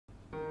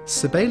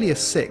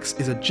Sibelius 6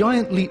 is a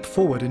giant leap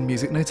forward in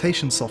music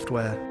notation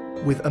software,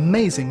 with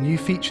amazing new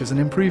features and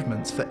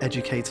improvements for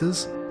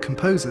educators,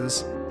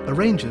 composers,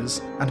 arrangers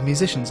and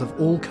musicians of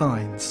all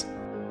kinds.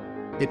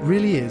 It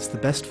really is the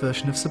best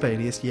version of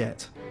Sibelius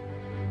yet.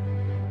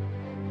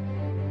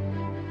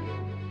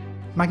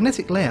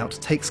 Magnetic Layout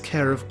takes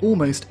care of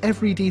almost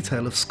every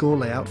detail of score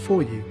layout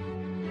for you,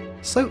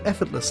 so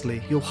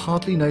effortlessly you'll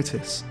hardly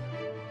notice.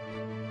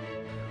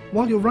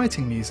 While you're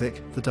writing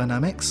music, the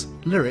dynamics,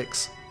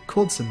 lyrics,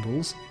 chord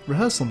symbols,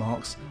 rehearsal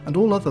marks and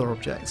all other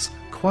objects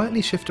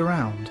quietly shift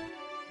around,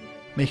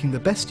 making the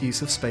best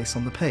use of space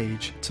on the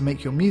page to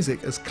make your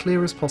music as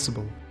clear as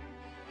possible.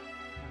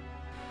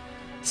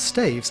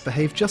 Staves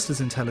behave just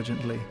as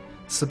intelligently.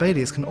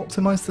 Sibelius can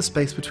optimize the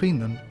space between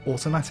them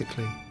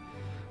automatically.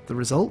 The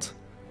result?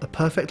 A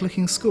perfect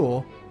looking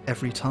score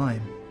every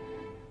time.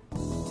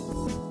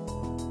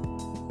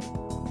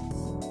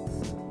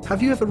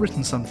 Have you ever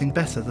written something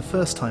better the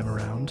first time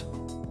around?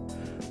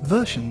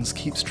 Versions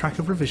keeps track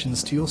of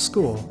revisions to your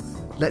score,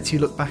 lets you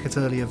look back at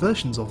earlier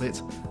versions of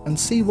it and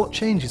see what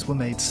changes were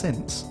made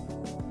since.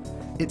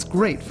 It's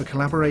great for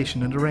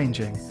collaboration and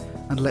arranging,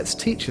 and lets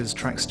teachers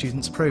track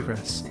students'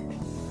 progress.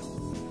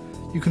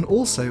 You can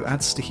also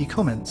add sticky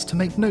comments to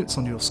make notes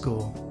on your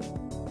score.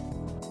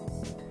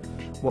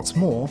 What's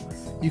more,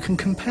 you can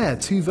compare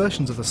two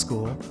versions of a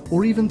score,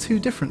 or even two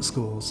different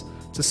scores,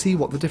 to see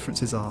what the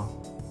differences are.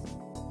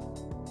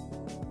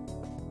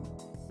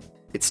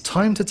 It's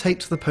time to take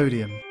to the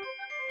podium.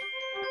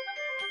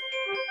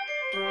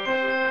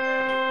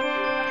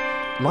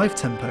 Live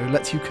Tempo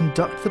lets you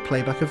conduct the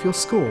playback of your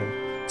score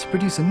to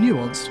produce a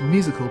nuanced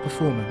musical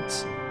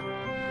performance.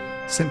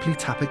 Simply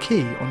tap a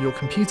key on your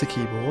computer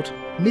keyboard,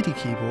 MIDI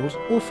keyboard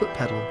or foot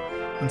pedal,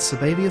 and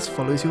Sibelius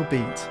follows your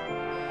beat.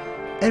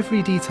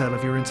 Every detail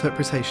of your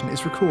interpretation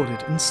is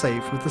recorded and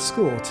saved with the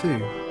score too.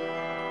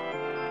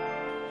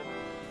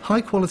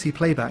 High-quality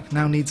playback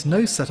now needs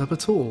no setup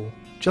at all.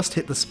 Just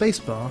hit the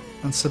spacebar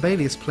and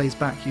Sibelius plays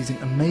back using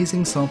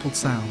amazing sampled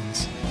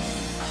sounds.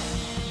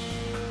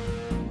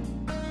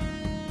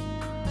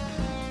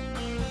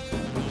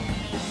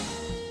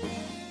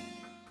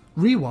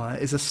 Rewire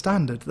is a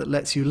standard that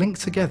lets you link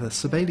together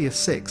Sibelius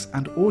 6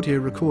 and audio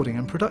recording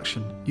and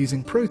production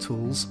using Pro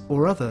Tools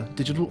or other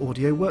digital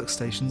audio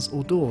workstations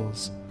or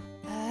DAWs.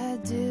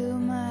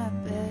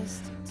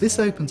 This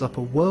opens up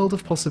a world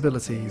of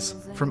possibilities,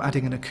 from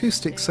adding an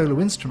acoustic solo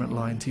instrument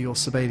line to your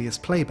Sibelius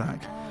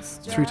playback,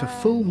 through to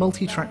full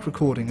multi-track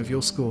recording of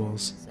your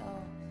scores.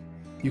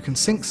 You can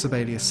sync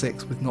Sibelius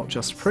 6 with not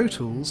just Pro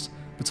Tools,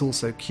 but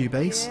also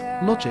Cubase,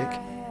 Logic,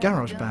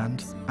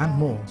 GarageBand and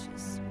more.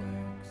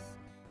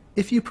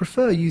 If you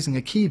prefer using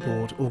a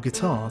keyboard or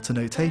guitar to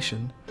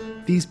notation,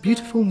 these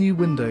beautiful new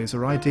windows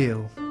are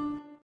ideal.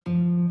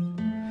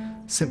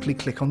 Simply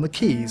click on the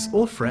keys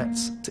or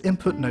frets to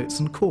input notes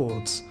and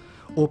chords,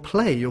 or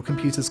play your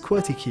computer's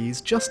QWERTY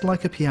keys just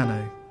like a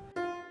piano.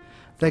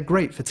 They're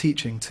great for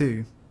teaching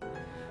too.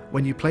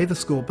 When you play the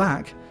score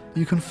back,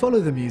 you can follow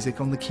the music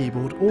on the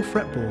keyboard or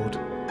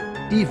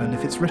fretboard, even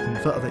if it's written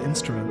for other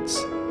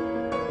instruments.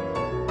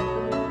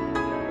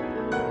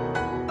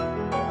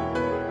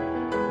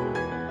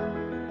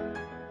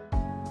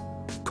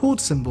 Chord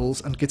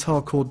symbols and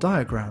guitar chord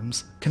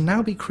diagrams can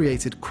now be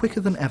created quicker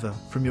than ever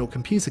from your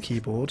computer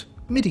keyboard,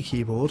 MIDI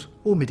keyboard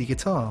or MIDI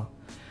guitar.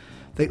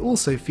 They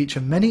also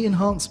feature many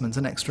enhancements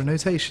and extra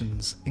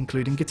notations,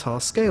 including guitar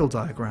scale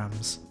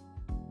diagrams.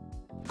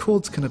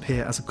 Chords can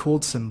appear as a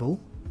chord symbol,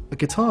 a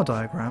guitar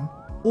diagram,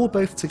 or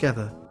both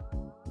together.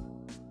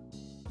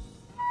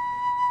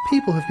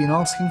 People have been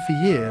asking for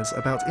years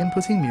about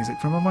inputting music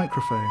from a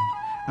microphone,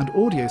 and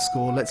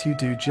AudioScore lets you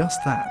do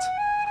just that.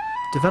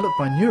 Developed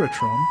by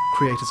Neurotron,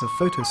 creators of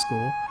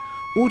Photoscore,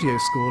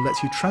 AudioScore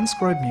lets you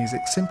transcribe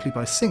music simply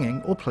by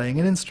singing or playing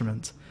an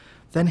instrument,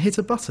 then hit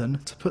a button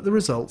to put the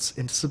results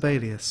into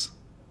Sibelius.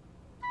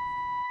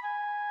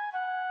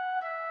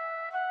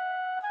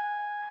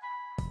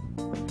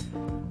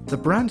 The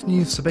brand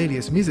new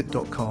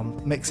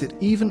SibeliusMusic.com makes it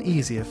even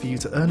easier for you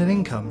to earn an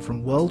income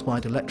from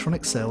worldwide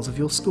electronic sales of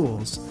your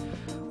scores,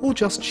 or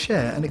just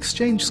share and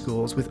exchange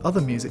scores with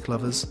other music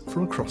lovers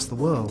from across the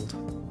world.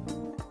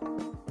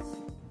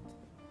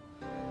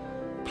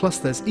 Plus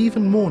there's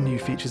even more new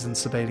features in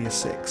Sibelius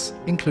 6,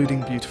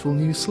 including beautiful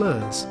new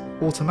slurs,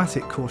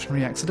 automatic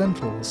cautionary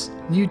accidentals,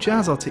 new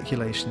jazz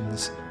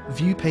articulations,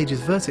 view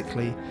pages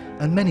vertically,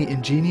 and many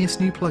ingenious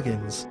new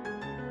plugins.